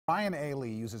Ryan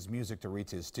Ailey uses music to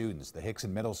reach his students. The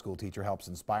Hixson Middle School teacher helps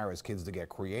inspire his kids to get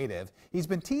creative. He's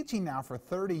been teaching now for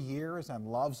 30 years and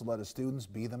loves to let his students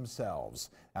be themselves.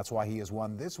 That's why he has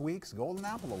won this week's Golden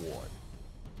Apple Award.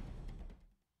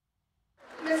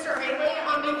 Mr. Ailey,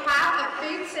 on behalf of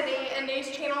Food City and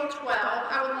News Channel 12,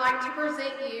 I would like to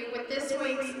present you with this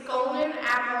week's Golden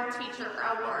Apple Teacher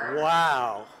Award.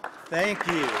 Wow, thank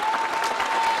you.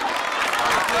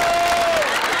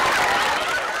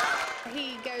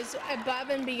 He goes above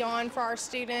and beyond for our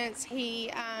students.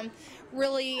 He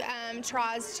really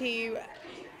tries to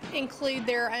include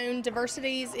their own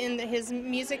diversities in his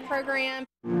music program.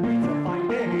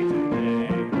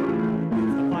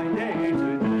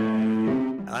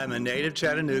 I'm a native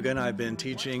Chattanoogan. I've been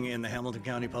teaching in the Hamilton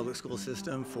County Public School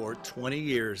System for 20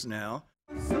 years now.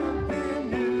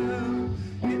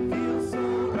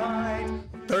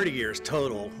 30 years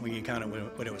total when you count it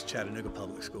when it was Chattanooga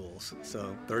Public Schools.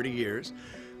 So 30 years.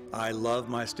 I love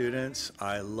my students.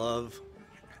 I love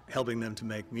helping them to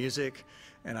make music,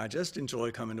 and I just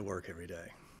enjoy coming to work every day.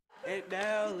 And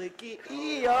now look in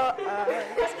your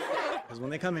eyes. Because when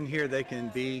they come in here, they can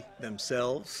be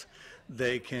themselves.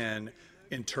 They can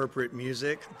interpret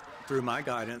music through my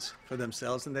guidance for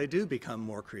themselves, and they do become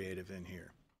more creative in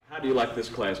here. How do you like this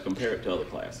class compared to other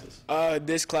classes?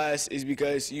 This class is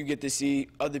because you get to see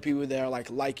other people that are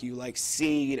like you, like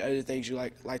sing and other things you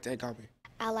like to copy.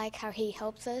 I like how he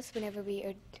helps us whenever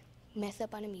we mess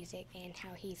up on the music and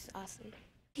how he's awesome.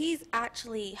 He's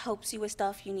actually helps you with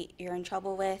stuff you're in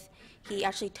trouble with. He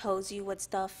actually tells you what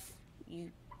stuff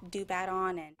you do bad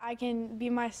on. And I can be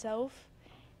myself,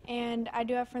 and I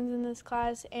do have friends in this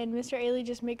class, and Mr. Ailey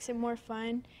just makes it more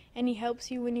fun, and he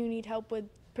helps you when you need help with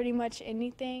pretty much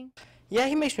anything. Yeah,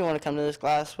 he makes me want to come to this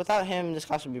class. Without him, this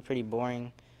class would be pretty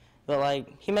boring. But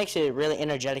he makes it really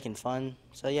energetic and fun.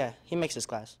 So yeah, he makes this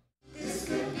class. This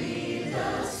could be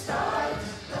the start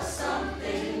of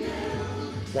something new.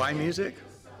 Why music?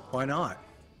 Why not?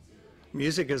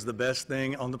 Music is the best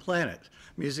thing on the planet.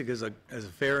 Music is a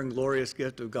fair and glorious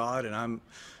gift of God, and I'm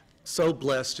so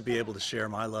blessed to be able to share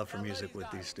my love for music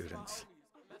with these students.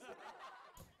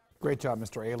 Great job,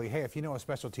 Mr. Ailey. Hey, if you know a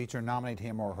special teacher, nominate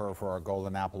him or her for our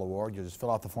Golden Apple Award. You just fill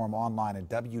out the form online at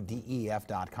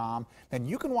WDEF.com. Then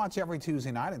you can watch every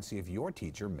Tuesday night and see if your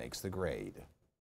teacher makes the grade.